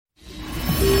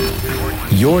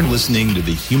You're listening to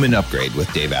The Human Upgrade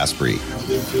with Dave Asprey,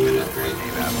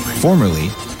 formerly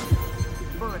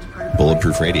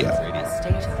Bulletproof Radio.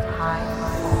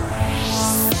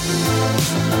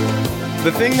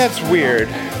 The thing that's weird,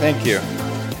 thank you.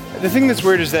 The thing that's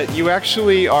weird is that you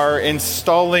actually are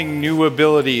installing new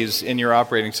abilities in your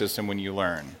operating system when you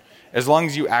learn. As long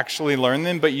as you actually learn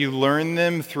them, but you learn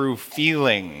them through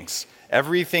feelings.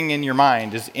 Everything in your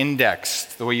mind is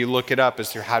indexed. The way you look it up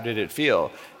is through how did it feel.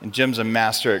 And Jim's a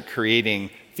master at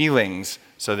creating feelings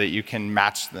so that you can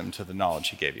match them to the knowledge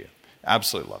he gave you.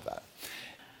 Absolutely love that.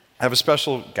 I have a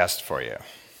special guest for you.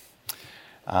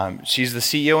 She's the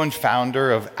CEO and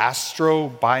founder of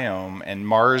Astrobiome and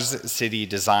Mars City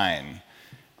Design.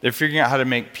 They're figuring out how to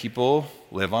make people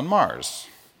live on Mars.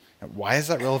 Why is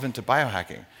that relevant to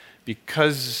biohacking?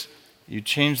 Because you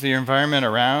change the environment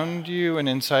around you and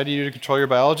inside you to control your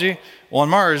biology. Well, on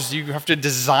Mars, you have to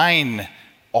design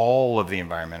all of the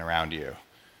environment around you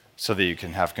so that you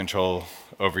can have control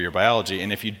over your biology.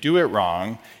 And if you do it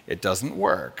wrong, it doesn't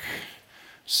work.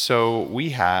 So we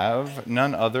have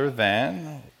none other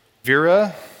than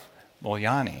Vera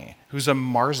Mulyani, who's a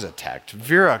Marsitect.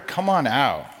 Vera, come on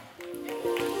out.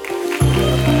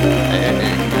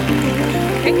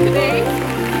 Thank you, Dave.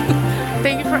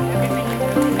 Thank you for everything.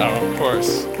 Oh, of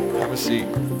course. Have a seat.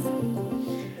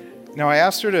 Now, I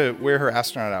asked her to wear her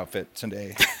astronaut outfit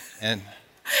today. And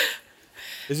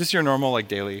is this your normal,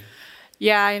 daily?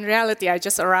 Yeah, in reality, I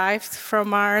just arrived from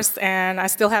Mars, and I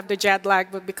still have the jet lag,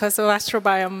 but because of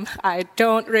Astrobiome, I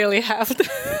don't really have the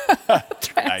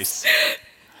dress. Nice.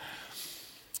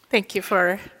 Thank you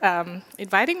for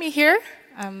inviting me here.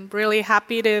 I'm really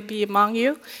happy to be among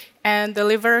you and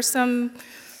deliver some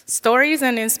stories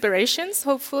and inspirations,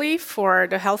 hopefully, for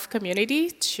the health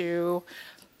community to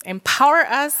empower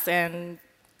us and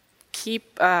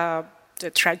keep the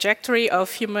trajectory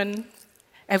of human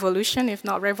evolution, if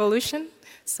not revolution,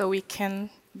 so we can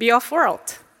be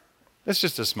off-world. That's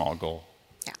just a small goal.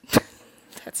 Yeah,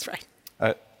 that's right.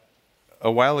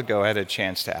 A while ago, I had a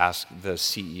chance to ask the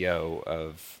CEO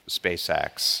of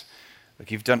SpaceX,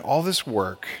 you've done all this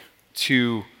work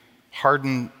to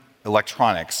harden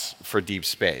electronics for deep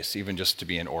space, even just to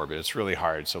be in orbit. It's really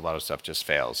hard, so a lot of stuff just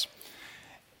fails.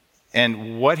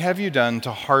 And what have you done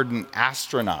to harden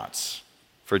astronauts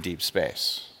for deep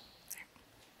space?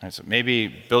 And so maybe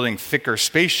building thicker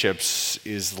spaceships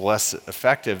is less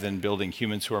effective than building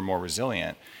humans who are more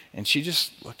resilient. And she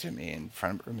just looked at me in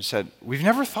front of her and said, we've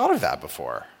never thought of that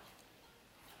before.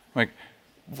 I'm like,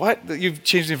 what? You've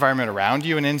changed the environment around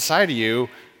you and inside of you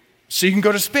so you can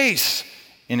go to space,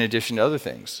 in addition to other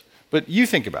things. But you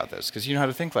think about this, because you know how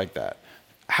to think like that.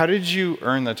 How did you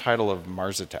earn the title of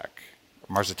Marsitect?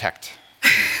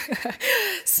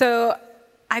 So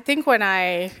I think when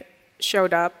I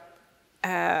showed up,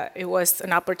 it was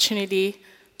an opportunity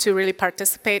to really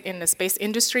participate in the space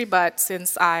industry, but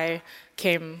since I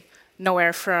came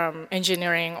nowhere from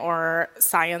engineering or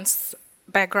science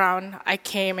background, I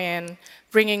came in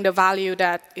bringing the value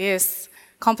that is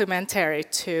complementary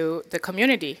to the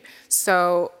community.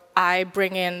 So I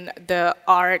bring in the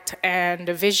art and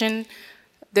the vision,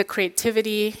 the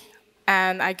creativity,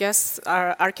 and I guess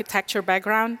our architecture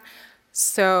background.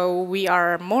 So we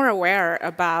are more aware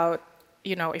about,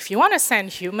 if you want to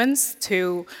send humans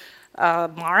to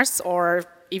Mars or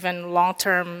even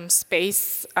long-term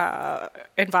space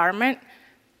environment,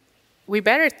 we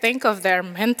better think of their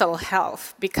mental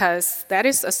health, because that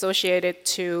is associated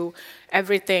to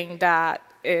everything that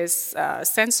is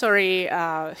sensory,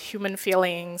 human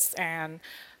feelings, and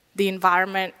the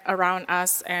environment around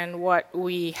us, and what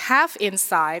we have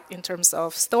inside in terms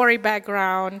of story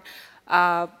background,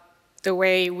 the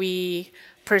way we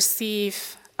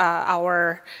perceive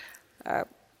our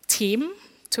team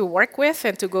to work with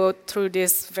and to go through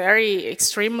this very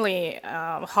extremely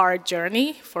hard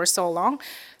journey for so long.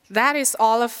 That is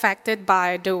all affected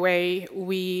by the way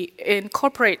we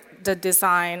incorporate the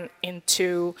design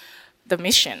into the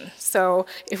mission. So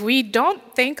if we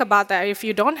don't think about that, if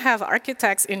you don't have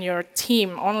architects in your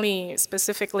team, only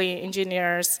specifically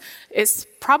engineers, it's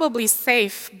probably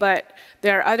safe, but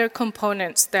there are other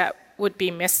components that would be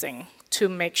missing to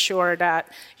make sure that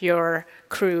your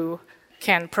crew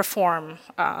can perform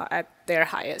at their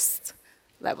highest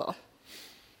level.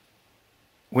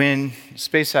 When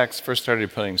SpaceX first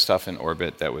started putting stuff in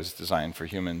orbit that was designed for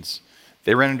humans,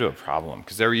 they ran into a problem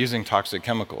because they were using toxic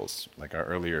chemicals, like our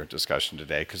earlier discussion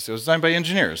today, because it was designed by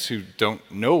engineers who don't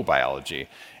know biology.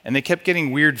 And they kept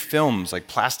getting weird films, like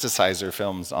plasticizer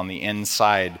films, on the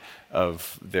inside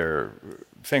of their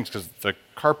things because the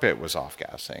carpet was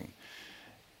off-gassing.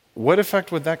 What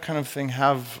effect would that kind of thing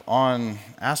have on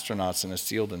astronauts in a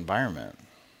sealed environment?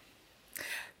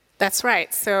 That's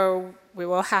right. So we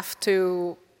will have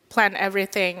to plan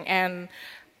everything. And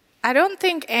I don't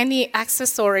think any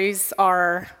accessories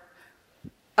are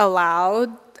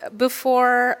allowed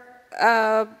before,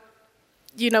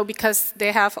 because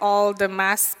they have all the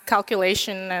mass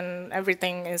calculation and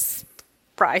everything is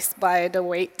priced by the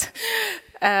weight.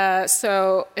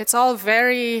 So it's all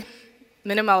very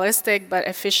minimalistic but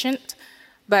efficient.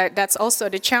 But that's also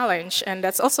the challenge, and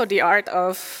that's also the art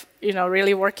of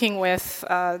really working with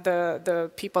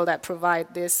the people that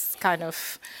provide this kind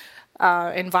of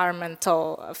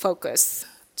environmental focus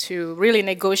to really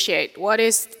negotiate what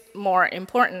is more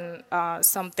important,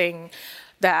 something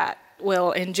that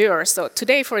will endure. So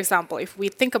today, for example, if we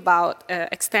think about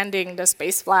extending the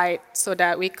space flight so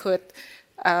that we could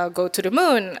go to the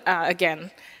moon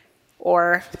again,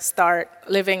 or start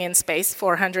living in space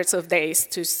for hundreds of days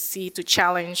to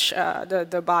challenge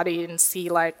the body and see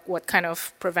like what kind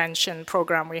of prevention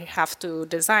program we have to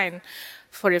design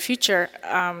for the future,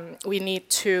 we need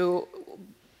to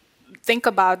think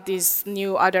about these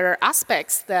new other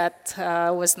aspects that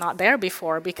was not there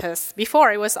before, because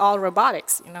before it was all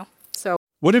robotics, So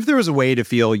What if there was a way to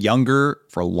feel younger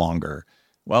for longer?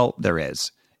 Well, there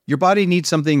is. Your body needs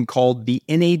something called the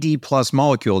NAD+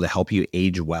 molecule to help you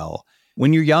age well.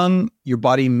 When you're young, your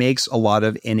body makes a lot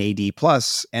of NAD+,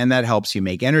 and that helps you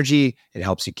make energy, it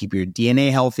helps you keep your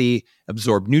DNA healthy,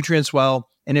 absorb nutrients well,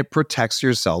 and it protects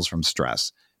your cells from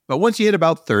stress. But once you hit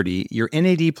about 30, your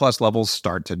NAD+ levels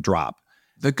start to drop.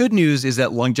 The good news is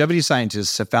that longevity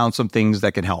scientists have found some things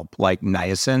that can help, like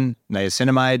niacin,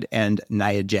 niacinamide, and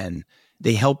Niagen.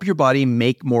 They help your body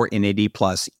make more NAD+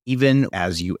 even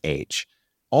as you age.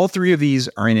 All three of these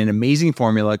are in an amazing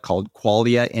formula called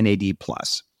Qualia NAD+.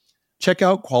 Check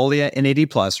out Qualia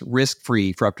NAD+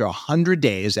 risk-free for up to 100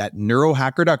 days at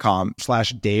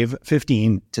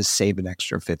neurohacker.com/Dave15 to save an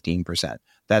extra 15%.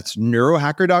 That's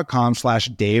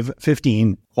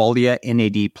neurohacker.com/Dave15, Qualia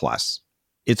NAD+.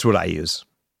 It's what I use.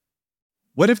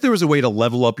 What if there was a way to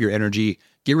level up your energy,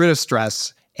 get rid of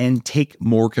stress, and take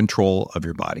more control of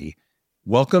your body?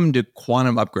 Welcome to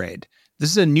Quantum Upgrade. This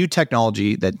is a new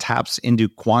technology that taps into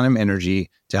quantum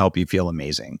energy to help you feel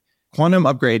amazing. Quantum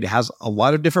Upgrade has a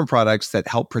lot of different products that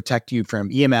help protect you from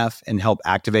EMF and help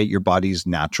activate your body's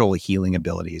natural healing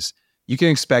abilities. You can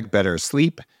expect better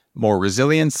sleep, more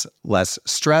resilience, less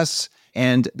stress,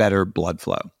 and better blood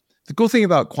flow. The cool thing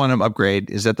about Quantum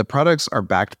Upgrade is that the products are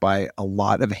backed by a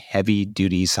lot of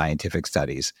heavy-duty scientific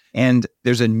studies, and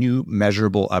there's a new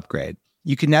measurable upgrade.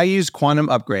 You can now use Quantum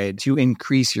Upgrade to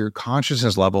increase your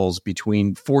consciousness levels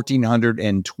between 1400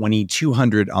 and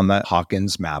 2200 on the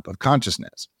Hawkins map of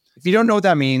consciousness. If you don't know what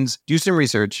that means, do some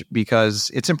research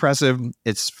because it's impressive,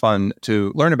 it's fun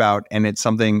to learn about, and it's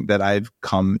something that I've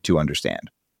come to understand.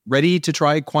 Ready to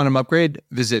try Quantum Upgrade?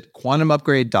 Visit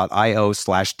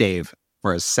quantumupgrade.io/Dave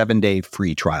for a 7-day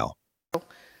free trial.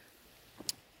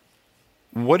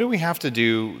 What do we have to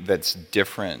do that's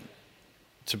different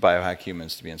to biohack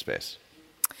humans to be in space?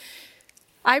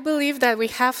 I believe that we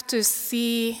have to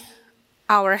see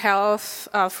our health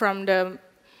from the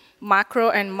macro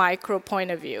and micro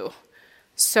point of view.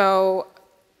 So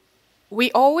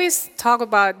we always talk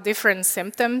about different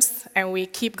symptoms and we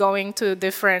keep going to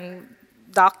different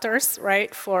doctors,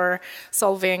 right, for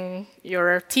solving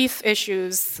your teeth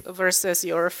issues versus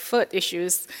your foot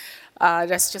issues.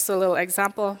 That's just a little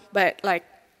example. But I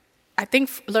think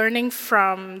learning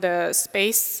from the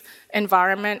space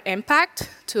environment impact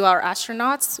to our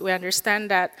astronauts, we understand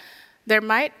that there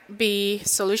might be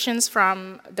solutions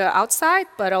from the outside,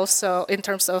 but also in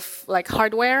terms of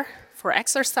hardware for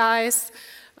exercise,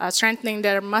 strengthening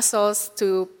their muscles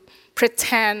to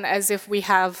pretend as if we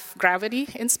have gravity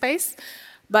in space.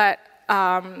 But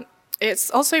it's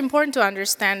also important to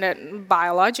understand that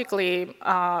biologically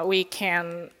we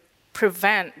can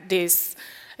prevent these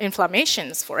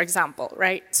inflammations, for example,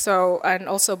 right? So, and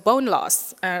also bone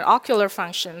loss and ocular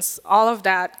functions, all of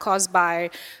that caused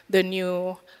by the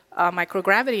new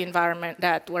microgravity environment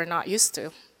that we're not used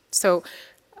to. So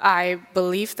I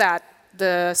believe that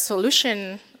the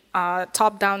solution,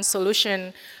 top-down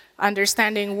solution,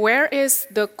 understanding where is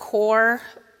the core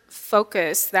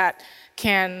focus that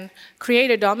can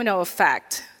create a domino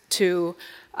effect to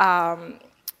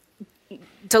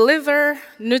deliver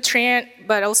nutrient,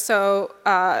 but also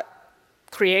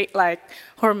create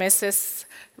hormesis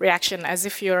reaction, as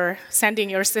if you're sending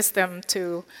your system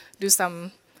to do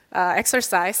some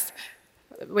exercise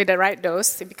with the right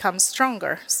dose, it becomes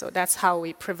stronger. So that's how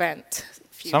we prevent.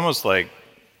 It's almost like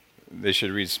they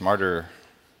should read smarter,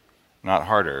 not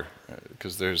harder,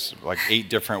 because there's 8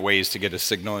 different ways to get a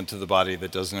signal into the body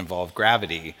that doesn't involve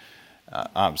gravity,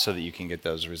 so that you can get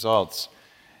those results.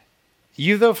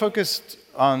 You, though, focused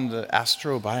on the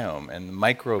astrobiome and the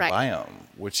microbiome, Right.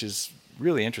 which is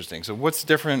really interesting. So what's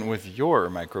different with your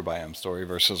microbiome story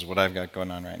versus what I've got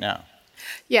going on right now?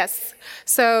 Yes.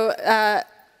 So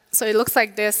it looks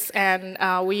like this, and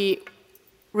we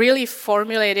really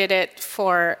formulated it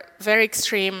for very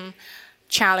extreme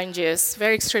challenges,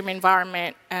 very extreme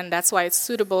environment, and that's why it's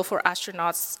suitable for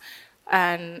astronauts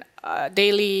and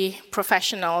daily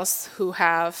professionals who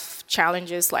have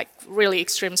challenges like really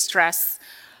extreme stress,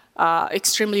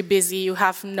 extremely busy. You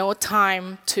have no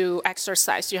time to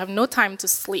exercise. You have no time to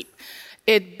sleep.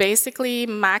 It basically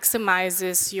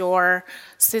maximizes your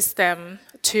system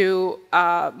to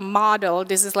model.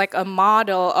 This is like a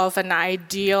model of an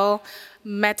ideal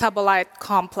metabolite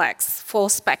complex, full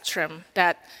spectrum,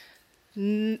 that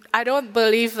I don't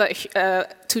believe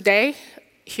that today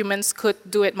humans could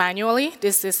do it manually.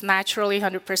 This is naturally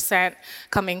 100%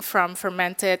 coming from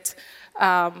fermented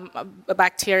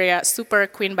bacteria, super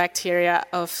queen bacteria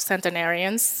of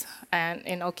centenarians and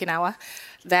in Okinawa.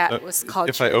 That was called.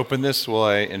 If I open this, will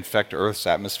I infect Earth's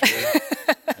atmosphere?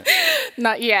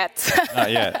 Not yet.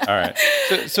 Not yet. All right.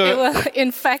 It will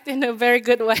infect in a very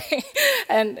good way,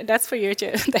 and that's for you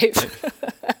too, Dave.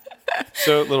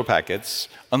 So little packets,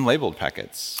 unlabeled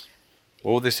packets.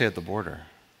 What will they say at the border?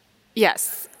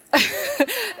 Yes.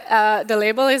 The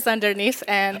label is underneath,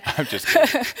 and I'm just kidding.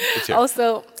 Let's hear it.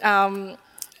 also,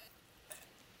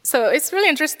 so it's really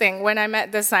interesting. When I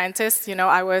met the scientists,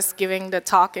 I was giving the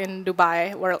talk in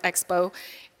Dubai World Expo,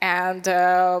 and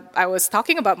I was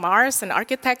talking about Mars and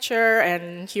architecture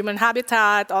and human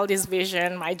habitat, all this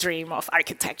vision, my dream of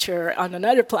architecture on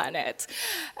another planet.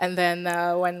 And then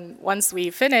once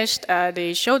we finished,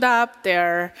 they showed up.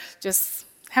 They're just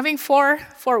having four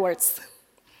words.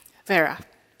 Vera,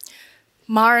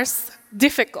 Mars,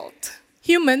 difficult.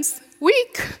 Humans,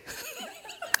 weak.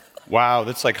 Wow,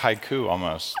 that's like haiku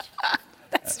almost.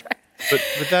 That's right.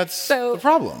 But that's the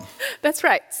problem. That's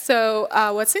right. So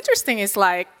what's interesting is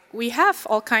we have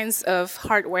all kinds of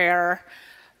hardware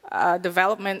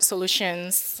development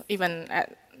solutions, even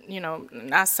at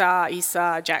NASA,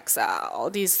 ESA, JAXA, all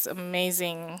these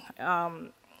amazing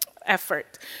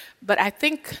effort. But I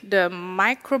think the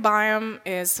microbiome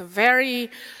is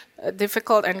very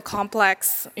difficult and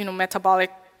complex, metabolic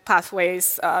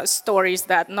pathways, stories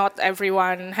that not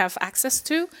everyone have access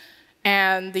to.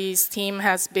 And this team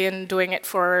has been doing it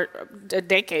for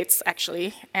decades,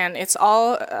 actually. And it's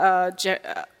all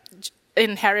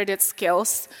inherited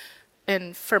skills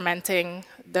in fermenting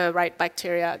the right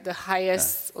bacteria, the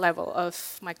highest level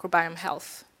of microbiome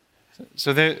health.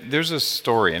 So there's a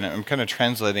story, and I'm kind of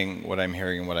translating what I'm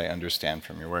hearing and what I understand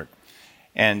from your work.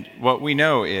 And what we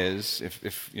know is,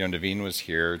 if Naveen was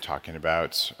here talking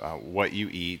about what you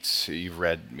eat, you've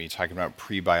read me talking about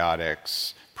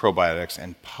prebiotics, probiotics,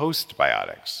 and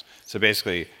postbiotics. So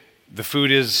basically, the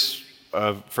food is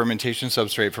a fermentation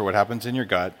substrate for what happens in your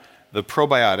gut. The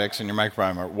probiotics in your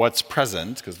microbiome are what's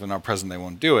present, because if they're not present, they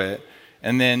won't do it.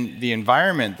 And then the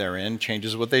environment they're in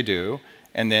changes what they do.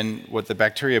 And then what the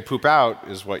bacteria poop out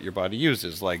is what your body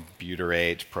uses, like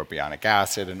butyrate, propionic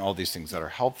acid, and all these things that are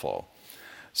helpful.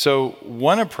 So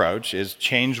one approach is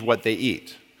change what they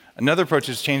eat. Another approach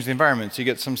is change the environment, so you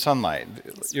get some sunlight.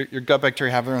 Your gut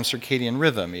bacteria have their own circadian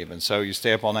rhythm even. So you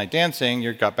stay up all night dancing,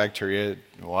 your gut bacteria,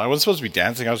 well, I wasn't supposed to be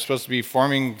dancing, I was supposed to be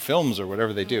forming films or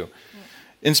whatever they do.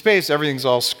 In space, everything's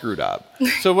all screwed up.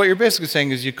 So what you're basically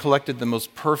saying is you collected the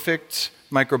most perfect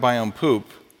microbiome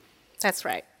poop. That's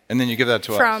right. And then you give that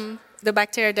to us. From the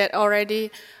bacteria that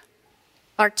already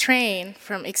are trained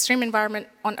from extreme environment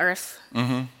on Earth.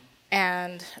 Mm-hmm.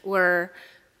 And we're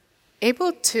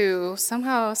able to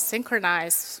somehow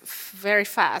synchronize very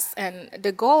fast. And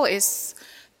the goal is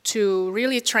to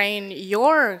really train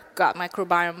your gut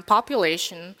microbiome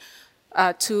population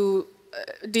to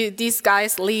these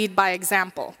guys lead by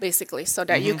example, basically, so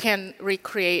that you can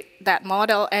recreate that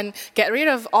model and get rid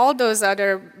of all those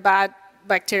other bad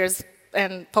bacteria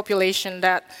and population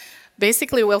that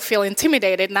basically will feel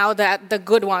intimidated now that the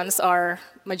good ones are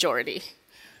majority.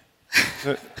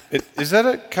 So is that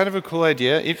a kind of a cool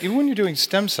idea? Even when you're doing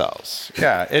stem cells,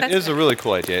 yeah, it is a really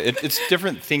cool idea. It's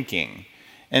different thinking,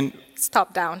 and it's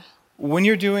top down. When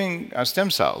you're doing stem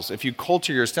cells, if you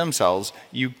culture your stem cells,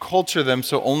 you culture them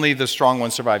so only the strong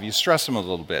ones survive. You stress them a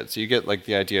little bit, so you get like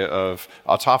the idea of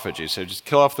autophagy. So just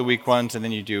kill off the weak ones, and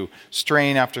then you do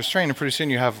strain after strain, and pretty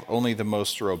soon you have only the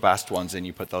most robust ones, and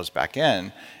you put those back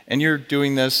in. And you're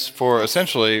doing this for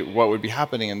essentially what would be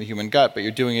happening in the human gut, but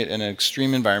you're doing it in an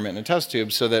extreme environment in a test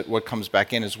tube so that what comes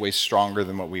back in is way stronger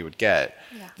than what we would get.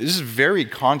 Yeah. This is very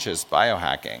conscious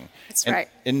biohacking. That's right.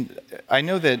 And I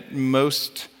know that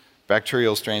most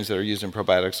bacterial strains that are used in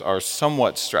probiotics are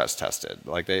somewhat stress tested.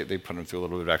 Like they put them through a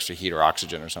little bit of extra heat or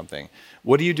oxygen or something.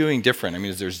 What are you doing different? I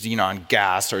mean, is there xenon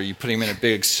gas? Or are you putting them in a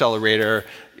big accelerator?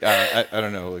 I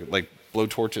don't know, like blow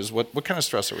torches? What kind of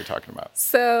stress are we talking about?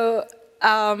 So,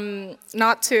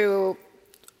 not to,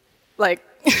 like,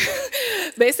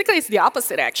 basically it's the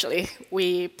opposite, actually.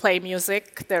 We play music.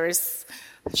 There is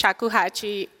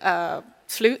shakuhachi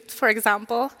flute, for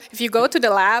example. If you go to the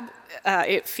lab,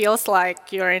 it feels like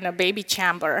you're in a baby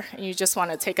chamber and you just want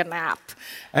to take a nap.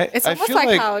 It's almost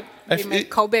like how we make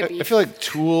Kobe beef. I feel like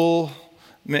Tool,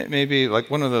 maybe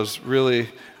like one of those really,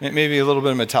 maybe a little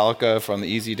bit of Metallica from the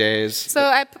Easy Days. So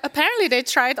apparently they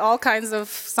tried all kinds of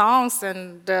songs,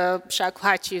 and the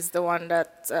shakuhachi is the one that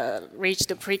reached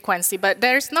the frequency. But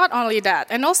there's not only that,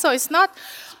 and also it's not.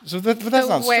 So but that's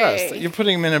not stress. You're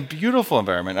putting them in a beautiful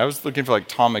environment. I was looking for like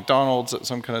Tom McDonald's,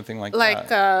 some kind of thing like that.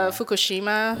 Like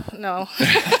Fukushima, no.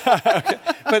 Okay.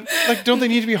 But like, don't they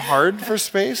need to be hard for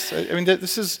space? I mean,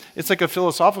 it's like a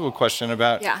philosophical question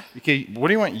about, okay, what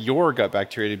do you want your gut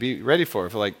bacteria to be ready for?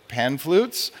 For like pan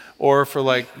flutes or for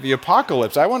like the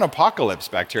apocalypse? I want apocalypse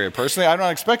bacteria personally. I'm not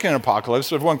expecting an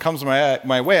apocalypse, but if one comes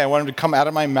my way, I want them to come out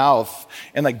of my mouth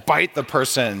and like bite the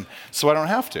person so I don't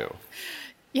have to.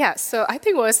 Yeah, so I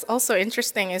think what's also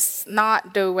interesting is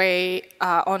not the way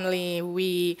only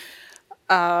we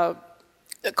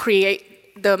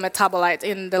create the metabolite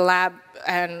in the lab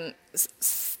and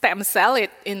stem cell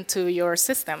it into your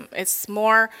system. It's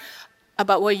more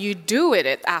about what you do with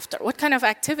it after, what kind of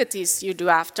activities you do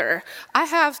after. I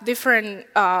have different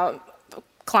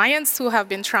clients who have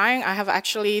been trying. I have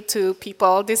actually 2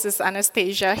 people. This is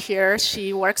Anastasia here.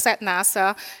 She works at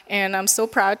NASA, and I'm so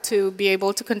proud to be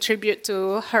able to contribute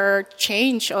to her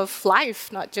change of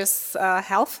life, not just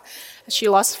health. She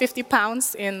lost 50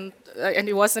 pounds and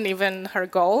it wasn't even her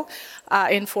goal,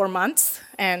 in 4 months.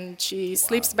 And she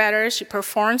sleeps better, she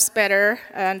performs better.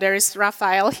 And there is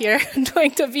Raphael here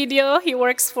doing the video. He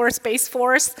works for Space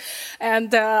Force.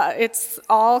 And it's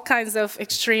all kinds of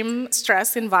extreme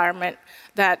stress environment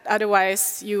that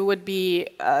otherwise you would be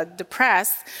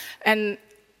depressed. And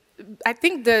I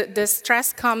think the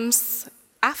stress comes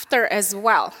after as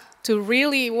well. To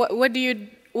really, what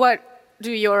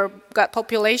do your gut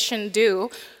population do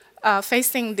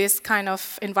facing this kind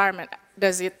of environment?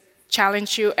 Does it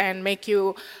challenge you and make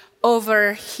you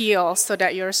overheal so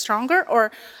that you're stronger,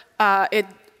 or it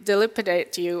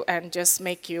dilapidate you and just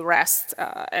make you rest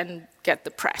and get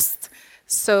depressed?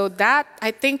 So that,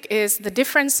 I think, is the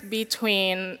difference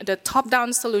between the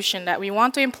top-down solution that we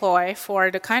want to employ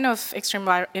for the kind of extreme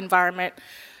environment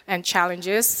and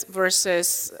challenges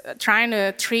versus trying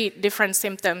to treat different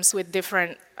symptoms with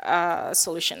different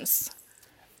solutions.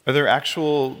 Are there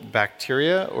actual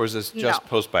bacteria, or is this just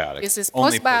postbiotics? This is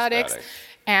postbiotics,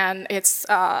 and it's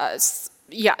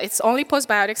only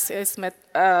postbiotics. It's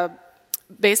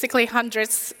basically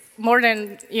hundreds, more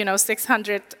than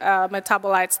 600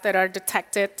 metabolites that are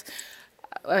detected,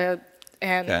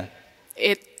 and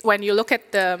when you look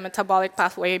at the metabolic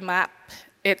pathway map,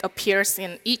 it appears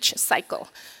in each cycle.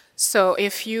 So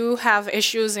if you have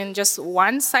issues in just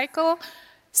one cycle,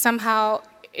 somehow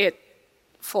it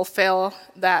fulfill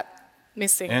that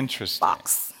missing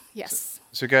box. Yes.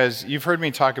 So guys, you've heard me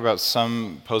talk about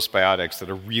some postbiotics that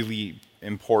are really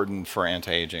important for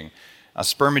anti-aging.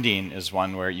 Spermidine is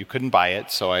one where you couldn't buy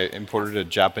it, so I imported a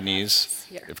Japanese,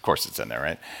 of course it's in there,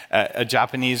 right? A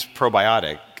Japanese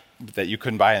probiotic that you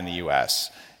couldn't buy in the US.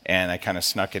 And I kind of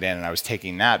snuck it in, and I was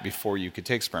taking that before you could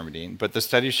take spermidine. But the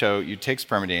studies show you take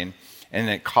spermidine, and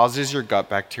it causes your gut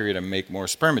bacteria to make more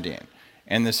spermidine.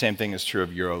 And the same thing is true of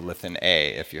urolithin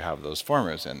A if you have those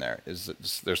formers in there. Is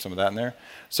there some of that in there?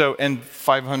 So, and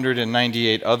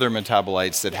 598 other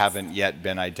metabolites that haven't yet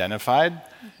been identified.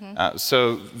 Mm-hmm.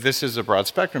 So this is a broad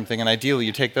spectrum thing, and ideally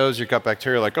you take those, your gut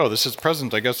bacteria, like, oh, this is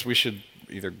present, I guess we should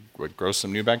either grow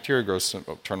some new bacteria,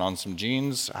 turn on some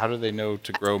genes. How do they know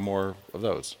to grow more of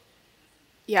those?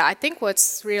 Yeah, I think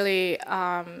what's really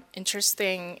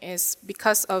interesting is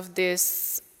because of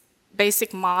this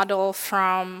basic model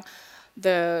from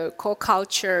the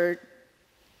co-culture,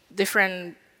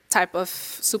 different type of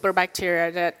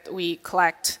superbacteria that we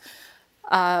collect,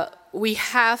 we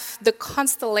have the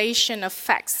constellation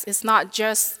effects. It's not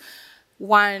just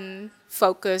one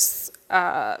focus.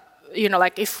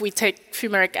 Like if we take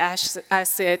fumaric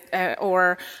acid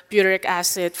or butyric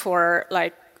acid for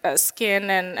like skin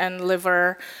and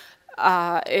liver,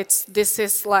 this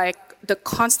is like the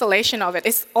constellation of it.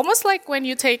 It's almost like when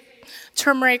you take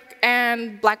turmeric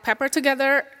and black pepper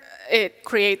together, it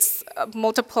creates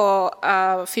multiple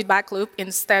feedback loop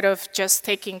instead of just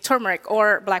taking turmeric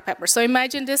or black pepper. So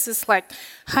imagine this is like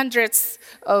hundreds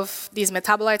of these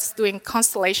metabolites doing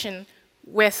constellation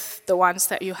with the ones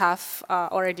that you have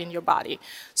already in your body.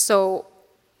 So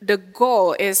the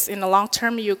goal is, in the long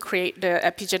term, you create the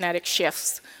epigenetic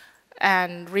shifts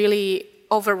and really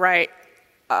overwrite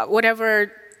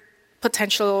whatever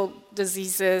potential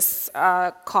diseases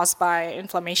caused by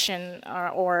inflammation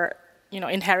or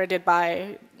inherited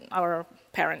by our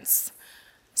parents,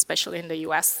 especially in the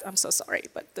U.S. I'm so sorry,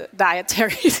 but the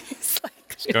dietary is like...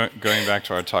 Going back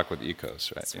to our talk with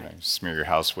ecos, right? Right. Smear your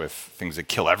house with things that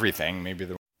kill everything. Maybe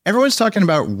Everyone's talking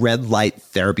about red light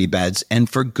therapy beds, and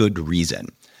for good reason.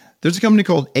 There's a company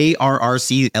called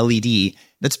ARRC LED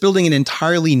that's building an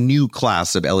entirely new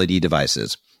class of LED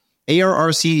devices.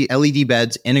 ARRC LED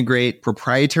beds integrate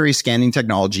proprietary scanning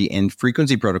technology and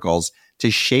frequency protocols to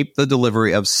shape the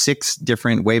delivery of 6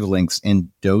 different wavelengths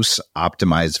in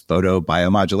dose-optimized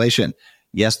photobiomodulation.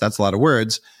 Yes, that's a lot of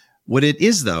words. What it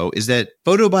is, though, is that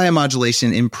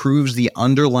photobiomodulation improves the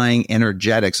underlying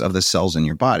energetics of the cells in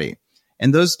your body.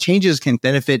 And those changes can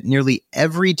benefit nearly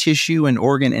every tissue and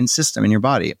organ and system in your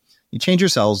body. You change your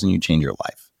cells and you change your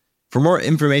life. For more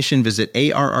information, visit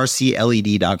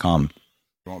arrcled.com.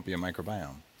 It won't be a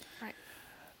microbiome.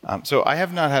 Right. So I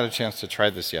have not had a chance to try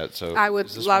this yet. So I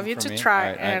would love you for to me?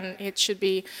 try, and it should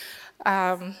be...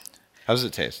 How does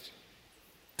it taste?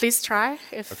 Please try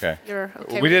if Okay. you're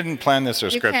okay. We didn't plan this or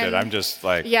You script it. can- I'm just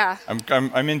like, Yeah.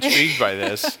 I'm intrigued by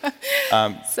this.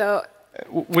 So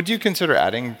Would you consider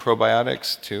adding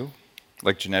probiotics too?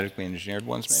 Like genetically engineered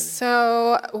ones, maybe?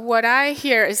 So what I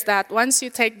hear is that once you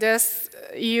take this,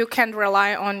 you can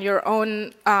rely on your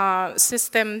own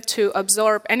system to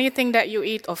absorb anything that you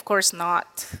eat. Of course,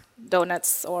 not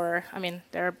donuts or,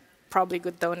 there are probably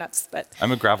good donuts, but...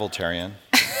 I'm a graveltarian.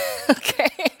 Okay.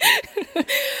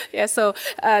 Yeah, so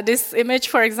this image,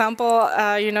 for example,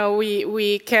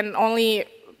 we can only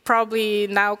probably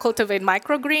now cultivate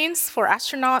microgreens for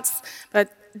astronauts, but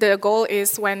the goal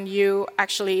is when you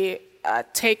actually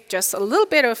take just a little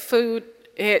bit of food,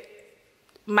 it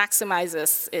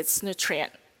maximizes its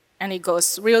nutrient, and it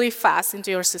goes really fast into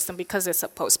your system because it's a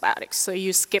postbiotic. So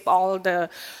you skip all the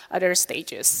other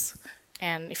stages.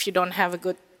 And if you don't have a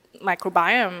good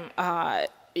microbiome,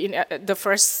 the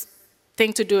first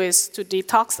thing to do is to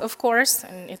detox, of course,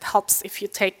 and it helps if you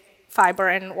take fiber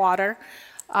and water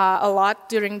a lot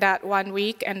during that 1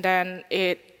 week, and then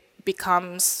it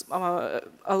becomes a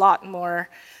lot more.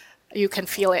 You can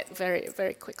feel it very,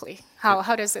 very quickly.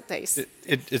 How does it taste?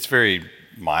 It's very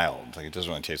mild. Like, it doesn't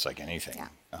really taste like anything.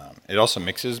 Yeah. It also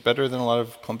mixes better than a lot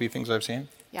of clumpy things I've seen.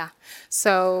 Yeah.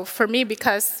 So for me,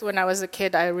 because when I was a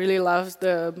kid, I really loved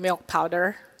the milk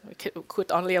powder. We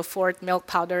could only afford milk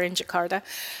powder in Jakarta.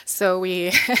 So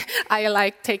I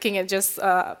like taking it just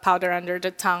powder under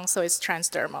the tongue, so it's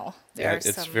transdermal.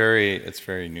 It's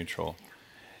very neutral. Yeah.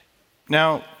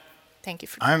 Now, Thank you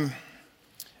for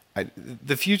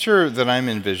the future that I'm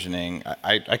envisioning,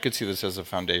 I could see this as a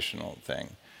foundational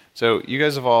thing. So you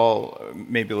guys have all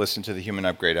maybe listened to the Human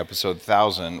Upgrade episode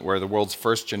 1000, where the world's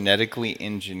first genetically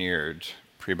engineered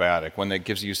prebiotic, one that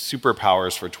gives you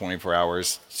superpowers for 24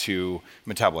 hours to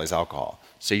metabolize alcohol,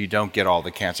 so you don't get all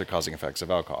the cancer-causing effects of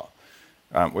alcohol.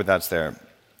 That's there.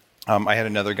 I had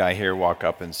another guy here walk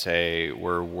up and say,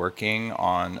 we're working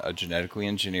on a genetically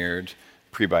engineered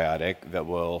prebiotic that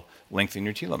will lengthen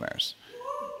your telomeres.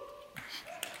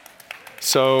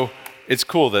 So it's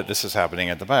cool that this is happening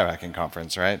at the Biohacking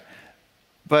conference, right?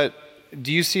 But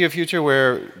do you see a future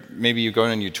where maybe you go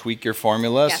in and you tweak your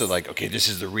formula? Yes. So like, okay, this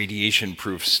is the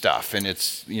radiation-proof stuff, and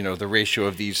it's, the ratio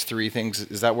of these 3 things.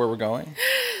 Is that where we're going?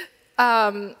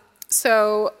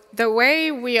 So the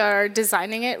way we are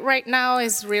designing it right now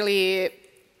is really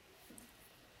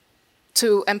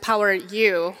to empower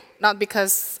you, not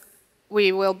because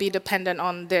we will be dependent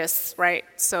on this, right?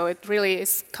 So it really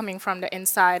is coming from the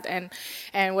inside, and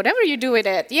whatever you do with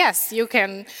it, yes, you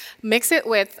can mix it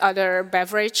with other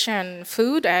beverage and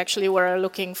food. Actually, we're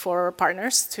looking for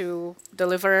partners to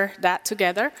deliver that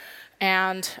together,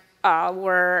 and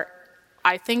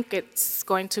I think it's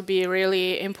going to be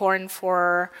really important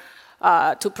for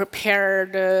to prepare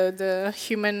the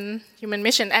human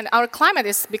mission. And our climate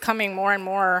is becoming more and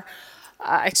more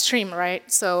extreme, right?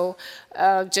 So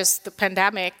just the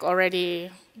pandemic already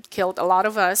killed a lot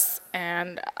of us,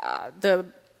 and the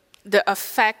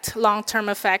long-term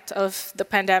effect of the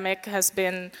pandemic has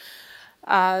been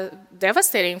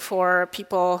devastating for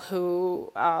people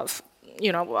who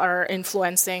are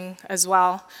influencing as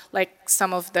well. Like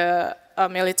some of the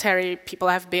military people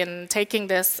have been taking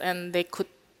this, and they could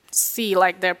see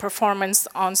like their performance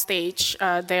on stage,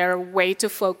 their way to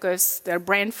focus, their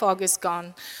brain fog is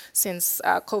gone since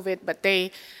COVID, but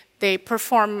they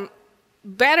perform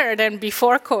better than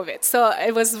before COVID. So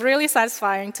it was really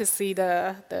satisfying to see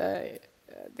the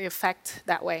effect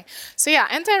that way. So yeah,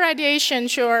 anti-radiation,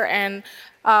 sure, and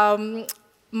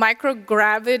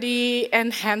microgravity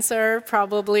enhancer,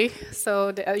 probably.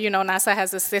 So, NASA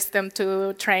has a system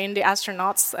to train the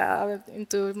astronauts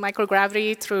into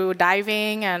microgravity through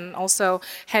diving and also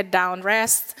head-down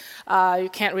rest. You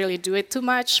can't really do it too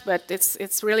much, but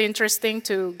it's really interesting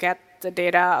to get the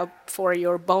data for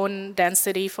your bone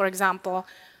density, for example.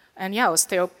 And yeah,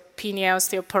 osteopenia,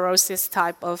 osteoporosis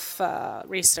type of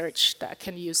research that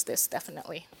can use this,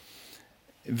 definitely.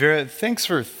 Vera, thanks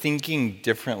for thinking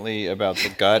differently about the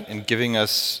gut and giving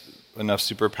us enough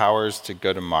superpowers to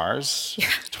go to Mars. Yeah.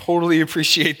 Totally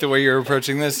appreciate the way you're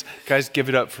approaching this. Guys, give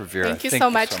it up for Vera. Thank you so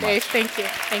much, Dave. Thank you.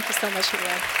 Thank you so much,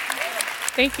 Vera.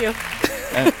 Thank you.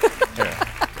 All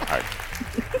right.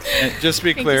 And just to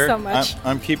be clear, so much.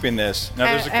 I'm keeping this. Now,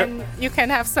 and you can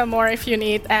have some more if you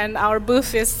need, and our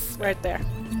booth is right there.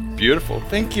 Beautiful.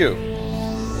 Thank you.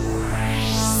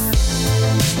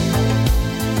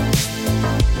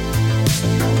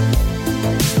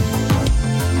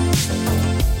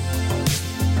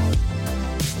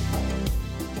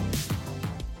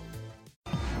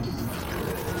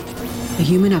 The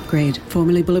Human Upgrade,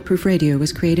 formerly Bulletproof Radio,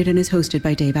 was created and is hosted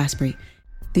by Dave Asprey.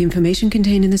 The information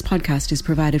contained in this podcast is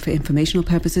provided for informational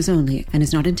purposes only and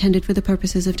is not intended for the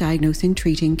purposes of diagnosing,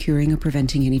 treating, curing, or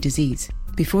preventing any disease.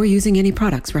 Before using any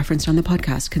products referenced on the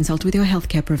podcast, consult with your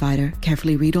healthcare provider,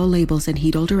 carefully read all labels, and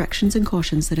heed all directions and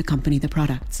cautions that accompany the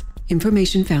products.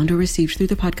 Information found or received through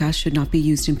the podcast should not be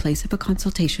used in place of a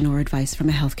consultation or advice from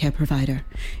a healthcare provider.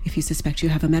 If you suspect you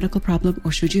have a medical problem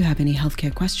or should you have any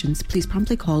healthcare questions, please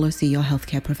promptly call or see your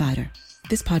healthcare provider.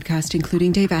 This podcast,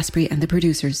 including Dave Asprey and the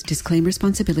producers, disclaim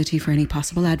responsibility for any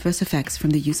possible adverse effects from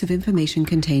the use of information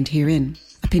contained herein.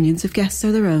 Opinions of guests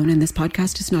are their own, and this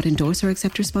podcast does not endorse or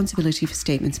accept responsibility for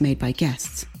statements made by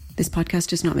guests. This podcast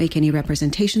does not make any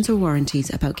representations or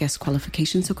warranties about guest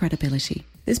qualifications or credibility.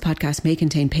 This podcast may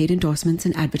contain paid endorsements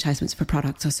and advertisements for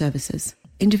products or services.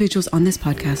 Individuals on this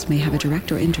podcast may have a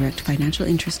direct or indirect financial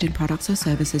interest in products or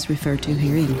services referred to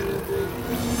herein.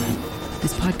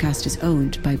 This podcast is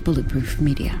owned by Bulletproof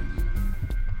Media.